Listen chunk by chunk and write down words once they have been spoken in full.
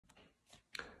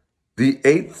The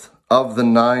eighth of the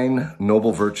 9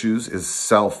 noble virtues is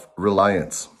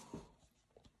self-reliance.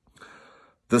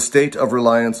 The state of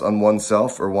reliance on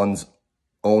oneself or one's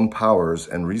own powers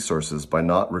and resources by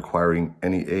not requiring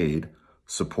any aid,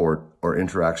 support, or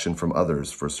interaction from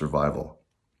others for survival.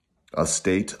 A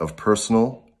state of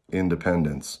personal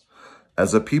independence.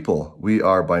 As a people, we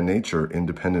are by nature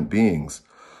independent beings.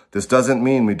 This doesn't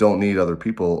mean we don't need other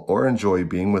people or enjoy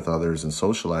being with others and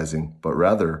socializing, but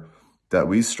rather that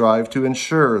we strive to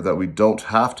ensure that we don't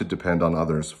have to depend on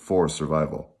others for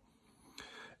survival.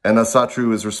 And a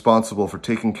Satru is responsible for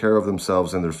taking care of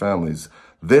themselves and their families.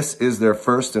 This is their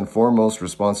first and foremost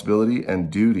responsibility and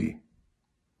duty.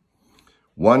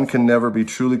 One can never be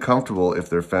truly comfortable if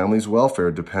their family's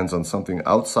welfare depends on something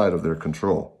outside of their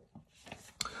control.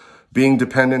 Being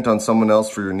dependent on someone else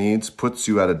for your needs puts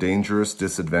you at a dangerous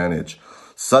disadvantage.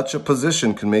 Such a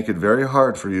position can make it very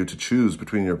hard for you to choose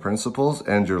between your principles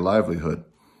and your livelihood.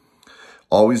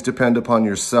 Always depend upon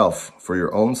yourself for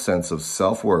your own sense of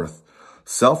self-worth.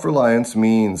 Self-reliance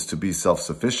means to be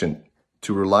self-sufficient,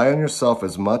 to rely on yourself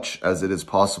as much as it is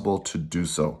possible to do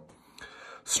so.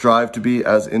 Strive to be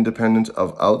as independent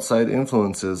of outside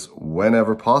influences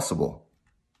whenever possible.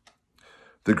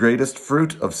 The greatest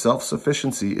fruit of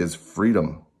self-sufficiency is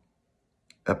freedom.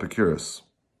 Epicurus.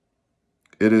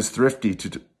 It is thrifty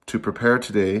to prepare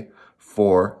today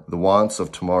for the wants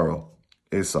of tomorrow.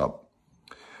 Aesop.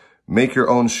 Make your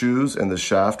own shoes and the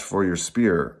shaft for your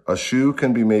spear. A shoe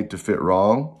can be made to fit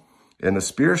wrong, and a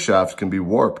spear shaft can be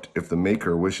warped if the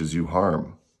maker wishes you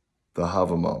harm. The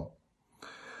Havamal.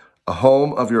 A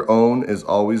home of your own is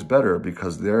always better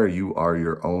because there you are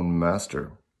your own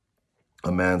master.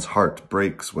 A man's heart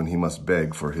breaks when he must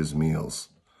beg for his meals.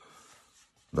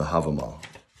 The Havamal.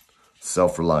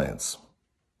 Self-reliance.